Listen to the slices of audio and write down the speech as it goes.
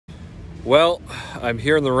Well, I'm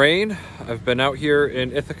here in the rain. I've been out here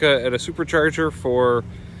in Ithaca at a supercharger for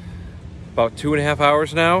about 2.5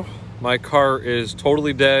 hours now. My car is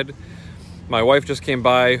totally dead. My wife just came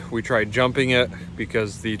by. We tried jumping it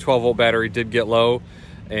because the 12-volt battery did get low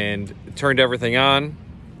and it turned everything on,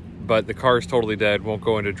 but the car is totally dead, won't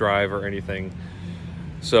go into drive or anything.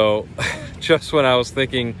 So just when I was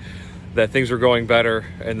thinking that things were going better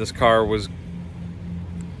and this car was,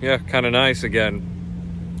 kind of nice again,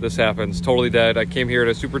 this happens. Totally dead. I came here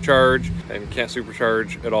to supercharge and can't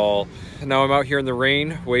supercharge at all. And now I'm out here in the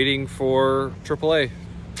rain waiting for AAA.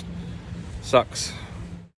 Sucks.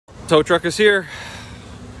 Tow truck is here.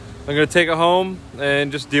 I'm gonna take it home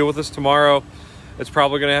and just deal with this tomorrow. It's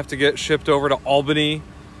probably gonna have to get shipped over to Albany.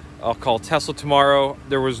 I'll call Tesla tomorrow.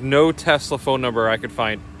 There was no Tesla phone number I could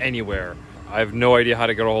find anywhere. I have no idea how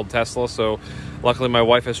to get a hold of Tesla, so luckily my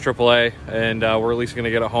wife has AAA and we're at least gonna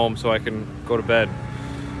get it home so I can go to bed.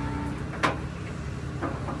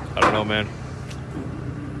 I don't know, man.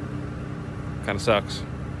 Kind of sucks.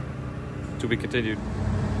 To be continued.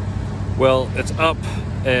 Well, it's up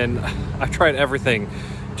and I tried everything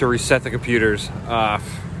to reset the computers.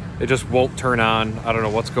 It just won't turn on. I don't know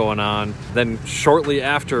what's going on. Then shortly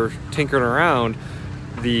after tinkering around,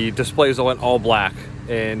 the displays went all black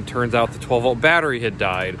and turns out the 12-volt battery had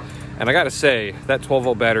died. And I gotta say, that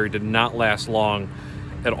 12-volt battery did not last long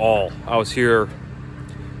at all. I was here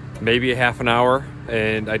maybe a half an hour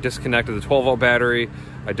and I disconnected the 12-volt battery.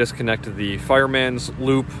 I disconnected the fireman's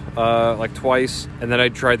loop like twice, and then I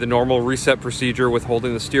tried the normal reset procedure with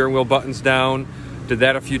holding the steering wheel buttons down. Did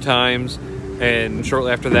that a few times, and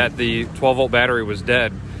shortly after that the 12-volt battery was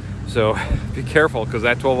dead. So be careful, because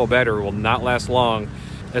that 12-volt battery will not last long.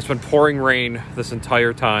 It's been pouring rain this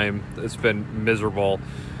entire time. It's been miserable.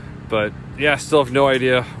 But yeah, still have no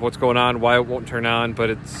idea what's going on, why it won't turn on, but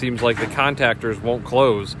it seems like the contactors won't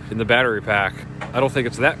close in the battery pack. I don't think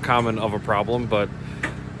it's that common of a problem, but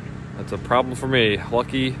that's a problem for me.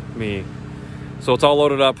 Lucky me. So it's all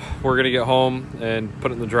loaded up. We're gonna get home and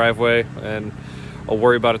put it in the driveway, and I'll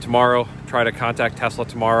worry about it tomorrow. Try to contact Tesla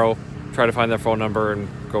tomorrow, try to find their phone number and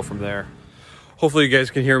go from there. Hopefully you guys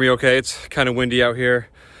can hear me okay. It's kind of windy out here.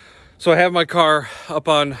 So I have my car up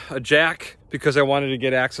on a jack because I wanted to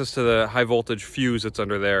get access to the high voltage fuse that's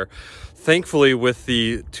under there. Thankfully, with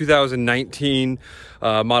the 2019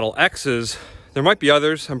 Model X's, there might be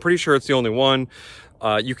others. I'm pretty sure it's the only one.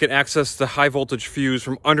 You can access the high voltage fuse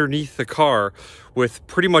from underneath the car. With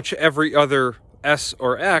pretty much every other S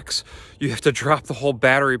or X, you have to drop the whole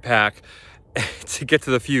battery pack to get to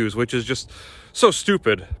the fuse, which is just so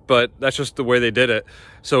stupid, but that's just the way they did it.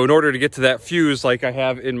 So in order to get to that fuse, like I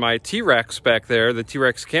have in my T-Rex back there, the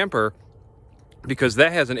T-Rex camper, because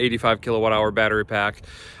that has an 85 kilowatt hour battery pack,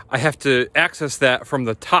 I have to access that from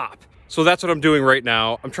the top. So that's what I'm doing right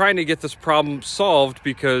now. I'm trying to get this problem solved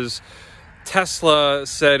because Tesla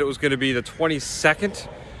said it was going to be the 22nd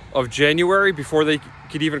of January before they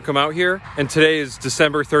could even come out here. And today is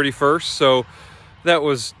December 31st. So that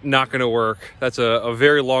was not going to work. That's a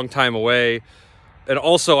very long time away. And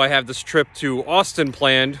also I have this trip to Austin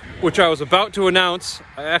planned, which I was about to announce.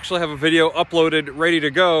 I actually have a video uploaded ready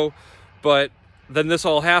to go, but then this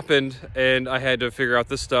all happened and I had to figure out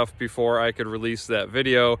this stuff before I could release that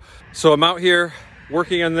video. So I'm out here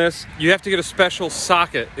working on this. You have to get a special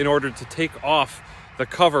socket in order to take off the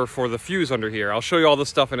cover for the fuse under here. I'll show you all this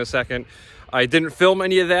stuff in a second. I didn't film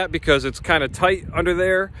any of that because it's kind of tight under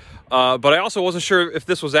there, but I also wasn't sure if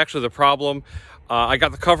this was actually the problem. I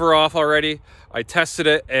got the cover off already. I tested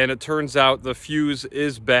it and it turns out the fuse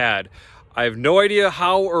is bad. I have no idea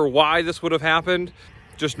how or why this would have happened.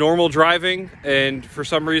 Just normal driving, and for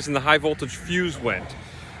some reason the high voltage fuse went.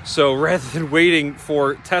 So rather than waiting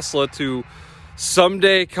for Tesla to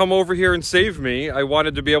someday come over here and save me, I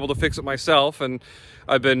wanted to be able to fix it myself, and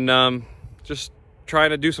I've been just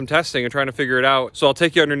trying to do some testing and trying to figure it out. So I'll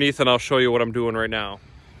take you underneath and I'll show you what I'm doing right now.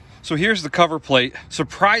 So here's the cover plate.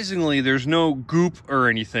 Surprisingly, there's no goop or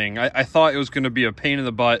anything. I thought it was going to be a pain in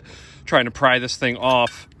the butt trying to pry this thing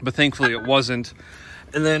off, but thankfully it wasn't.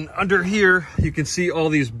 And then under here, you can see all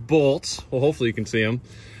these bolts. Well, hopefully you can see them.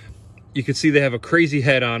 You can see they have a crazy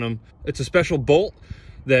head on them. It's a special bolt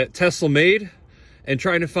that Tesla made, and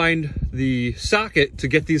trying to find the socket to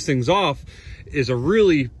get these things off is a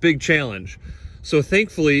really big challenge. So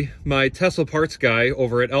thankfully, my Tesla parts guy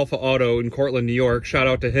over at Alpha Auto in Cortland, New York, shout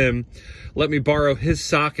out to him, let me borrow his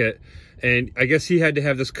socket. And I guess he had to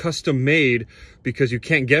have this custom made because you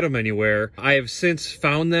can't get them anywhere. I have since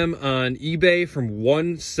found them on eBay from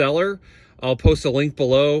one seller. I'll post a link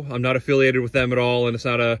below. I'm not affiliated with them at all, and it's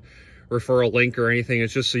not a referral link or anything.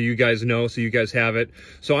 It's just so you guys know, so you guys have it.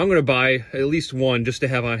 So I'm going to buy at least one just to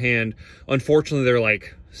have on hand. Unfortunately, they're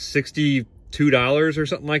like $62 or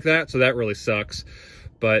something like that. So that really sucks.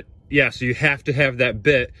 But yeah, so you have to have that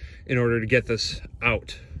bit in order to get this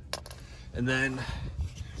out. And then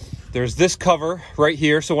there's this cover right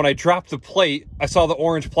here. So when I dropped the plate, I saw the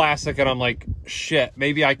orange plastic and I'm like, shit,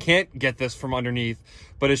 maybe I can't get this from underneath.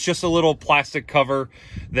 But it's just a little plastic cover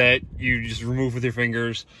that you just remove with your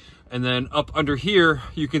fingers. And then up under here,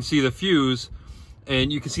 you can see the fuse.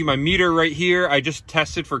 And you can see my meter right here. I just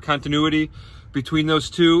tested for continuity between those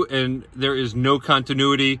two, and there is no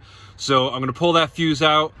continuity. So I'm gonna pull that fuse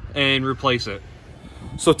out and replace it.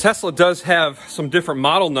 So Tesla does have some different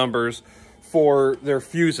model numbers for their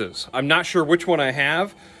fuses. I'm not sure which one I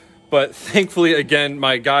have, but thankfully, again,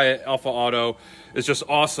 my guy at Alpha Auto is just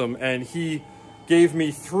awesome, and he gave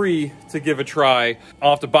me 3 to give a try. I'll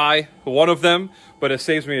have to buy one of them, but it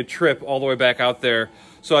saves me a trip all the way back out there.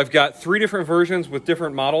 So I've got 3 different versions with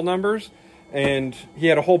different model numbers, and he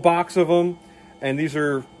had a whole box of them, and these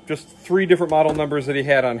are just 3 different model numbers that he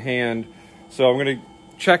had on hand. So I'm gonna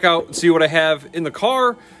check out and see what I have in the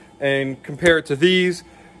car and compare it to these.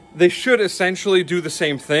 They should essentially do the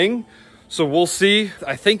same thing. So we'll see.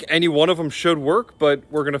 I think any one of them should work, but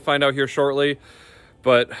we're gonna find out here shortly.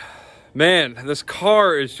 But man, this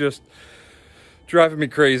car is just driving me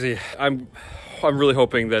crazy. I'm really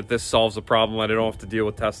hoping that this solves the problem. I don't have to deal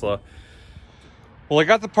with Tesla. Well, I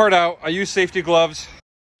got the part out. I use safety gloves.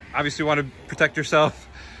 Obviously, you want to protect yourself.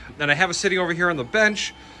 Then I have it sitting over here on the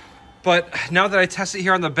bench. But now that I test it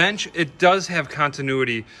here on the bench, it does have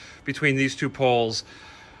continuity between these 2 poles.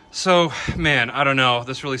 So, man, I don't know.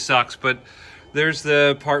 This really sucks. But there's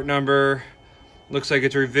the part number. Looks like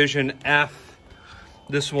it's revision F.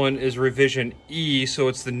 This one is revision E, so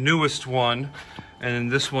it's the newest one. And then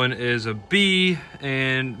this one is a B,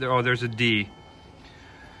 and there's a D.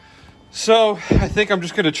 So I think I'm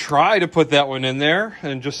just gonna try to put that one in there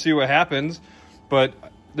and just see what happens. But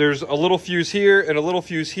there's a little fuse here and a little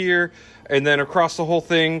fuse here, and then across the whole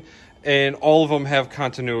thing, and all of them have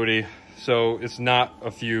continuity. So it's not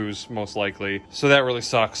a fuse, most likely. So that really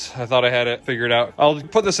sucks. I thought I had it figured out. I'll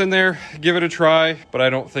put this in there, give it a try, but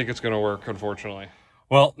I don't think it's gonna work, unfortunately.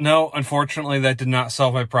 Well, no, unfortunately, that did not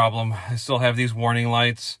solve my problem. I still have these warning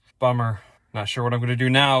lights. Bummer. Not sure what I'm gonna do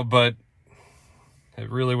now, but it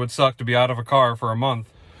really would suck to be out of a car for a month.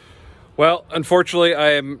 Well, unfortunately,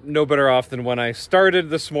 I am no better off than when I started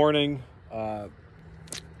this morning.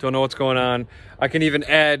 Don't know what's going on. I can even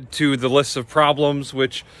add to the list of problems,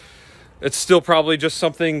 which it's still probably just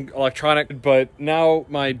something electronic, but now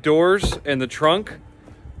my doors and the trunk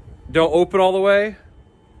don't open all the way.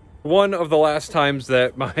 One of the last times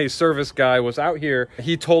that my service guy was out here,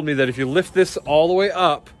 he told me that if you lift this all the way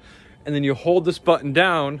up and then you hold this button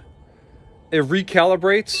down, it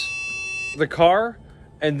recalibrates the car,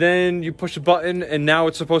 and then you push a button and now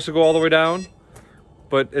it's supposed to go all the way down,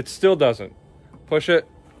 but it still doesn't. Push it.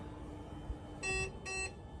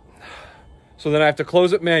 So then I have to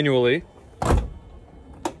close it manually.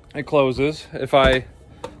 It closes. If I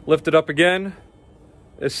lift it up again,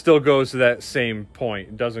 it still goes to that same point.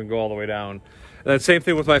 It doesn't go all the way down. And then same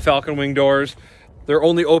thing with my Falcon Wing doors. They're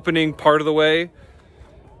only opening part of the way.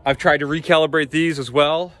 I've tried to recalibrate these as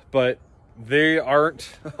well, but they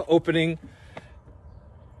aren't opening.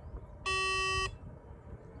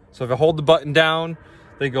 So if I hold the button down,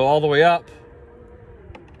 they go all the way up.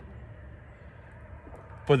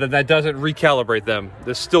 But then that doesn't recalibrate them.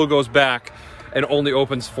 This still goes back and only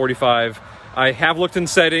opens 45. I have looked in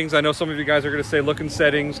settings. I know some of you guys are gonna say look in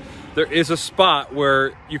settings. There is a spot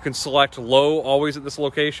where you can select low always at this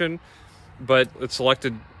location, but it's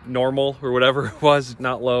selected normal or whatever it was,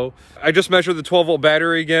 not low. I just measured the 12-volt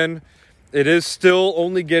battery again. It is still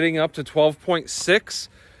only getting up to 12.6.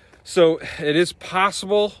 So it is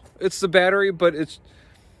possible it's the battery, but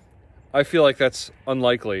I feel like that's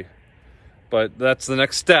unlikely. But that's the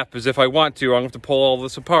next step, is if I want to, I'm gonna have to pull all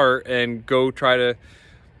this apart and go try to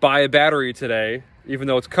buy a battery today, even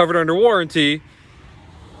though it's covered under warranty.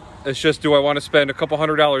 It's just, do I want to spend a couple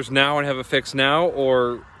 $100 now and have it fixed now,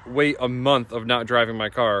 or wait a month of not driving my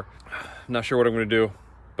car? I'm not sure what I'm gonna do.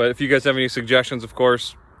 But if you guys have any suggestions, of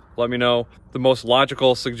course, let me know. The most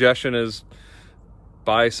logical suggestion is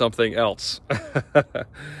buy something else.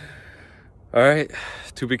 All right,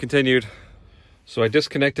 to be continued. So I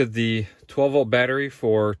disconnected the 12-volt battery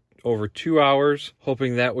for over 2 hours,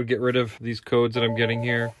 hoping that would get rid of these codes that I'm getting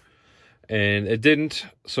here. And it didn't.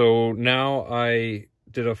 So now I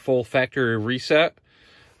did a full factory reset.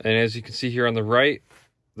 And as you can see here on the right,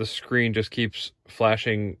 the screen just keeps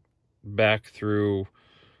flashing back through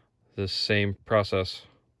the same process.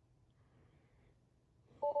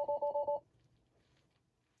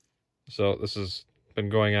 So this has been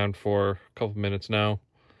going on for a couple minutes now.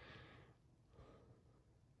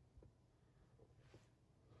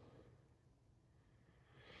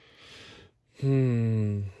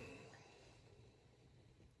 This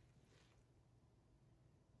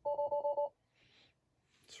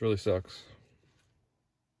really sucks.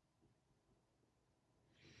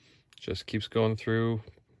 Just keeps going through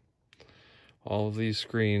all of these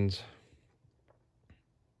screens.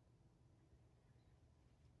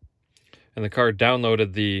 And the car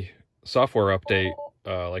downloaded the software update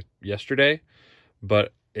like yesterday,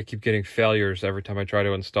 but it keeps getting failures every time I try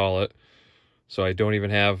to install it. So I don't even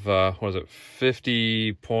have, what is it,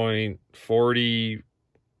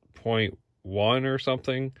 50.40.1 or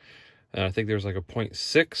something. And I think there's like a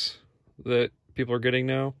 0.6 that people are getting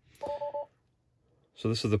now. So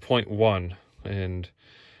this is the 0.1, and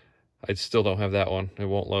I still don't have that one. It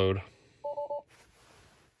won't load.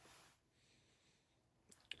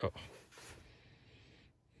 Oh.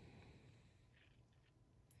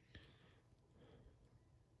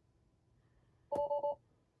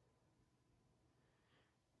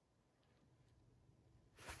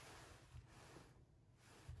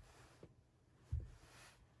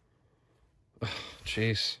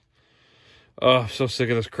 Jeez. Oh, I'm so sick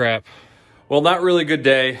of this crap. Well, not really a good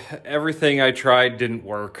day. Everything I tried didn't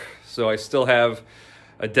work. So I still have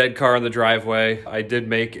a dead car in the driveway. I did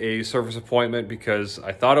make a service appointment because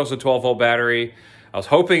I thought it was a 12-volt battery. I was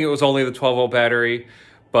hoping it was only the 12-volt battery,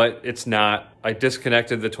 but it's not. I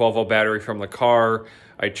disconnected the 12-volt battery from the car.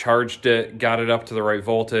 I charged it, got it up to the right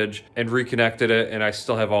voltage, and reconnected it, and I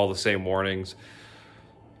still have all the same warnings.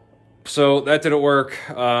 So that didn't work.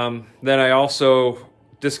 Then I also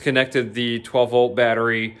disconnected the 12-volt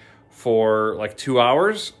battery for like 2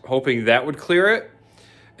 hours, hoping that would clear it.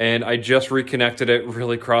 And I just reconnected it,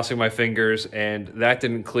 really crossing my fingers, and that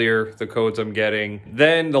didn't clear the codes I'm getting.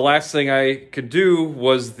 Then the last thing I could do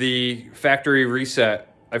was the factory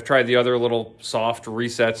reset. I've tried the other little soft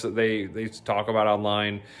resets that they talk about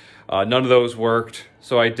online. None of those worked.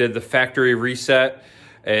 So I did the factory reset,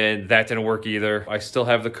 and that didn't work either. I still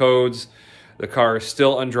have the codes. The car is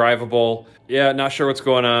still undrivable. Yeah, not sure what's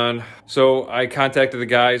going on. So I contacted the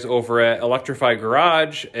guys over at Electrify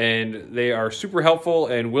Garage, and they are super helpful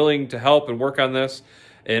and willing to help and work on this.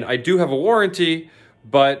 And I do have a warranty,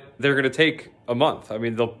 but they're gonna take a month. I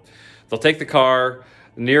mean, they'll take the car.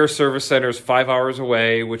 The nearest service center is 5 hours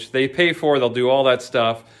away, which they pay for. They'll do all that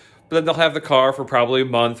stuff. But then they'll have the car for probably a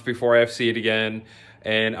month before I have to see it again.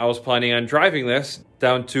 And I was planning on driving this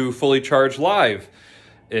down to fully charged live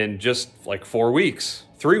in just like 4 weeks.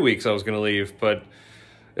 3 weeks I was gonna leave, but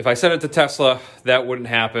if I sent it to Tesla, that wouldn't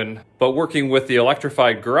happen. But working with the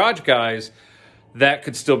Electrified Garage guys, that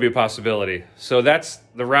could still be a possibility. So that's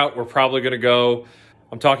the route we're probably gonna go.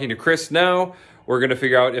 I'm talking to Chris now. We're gonna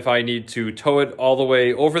figure out if I need to tow it all the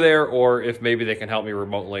way over there or if maybe they can help me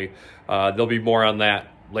remotely. There'll be more on that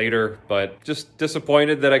later, but just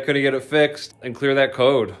disappointed that I couldn't get it fixed and clear that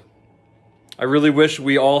code. I really wish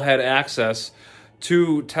we all had access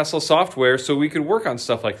to Tesla software so we could work on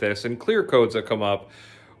stuff like this and clear codes that come up.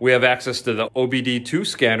 We have access to the OBD2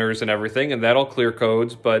 scanners and everything, and that'll clear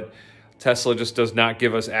codes, but Tesla just does not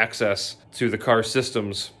give us access to the car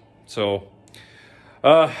systems. So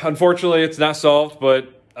unfortunately, it's not solved,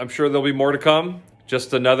 but I'm sure there'll be more to come.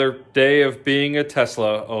 Just another day of being a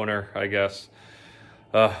Tesla owner, I guess.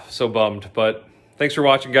 So bummed, but thanks for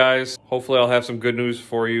watching, guys. Hopefully I'll have some good news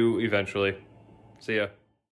for you eventually. See ya.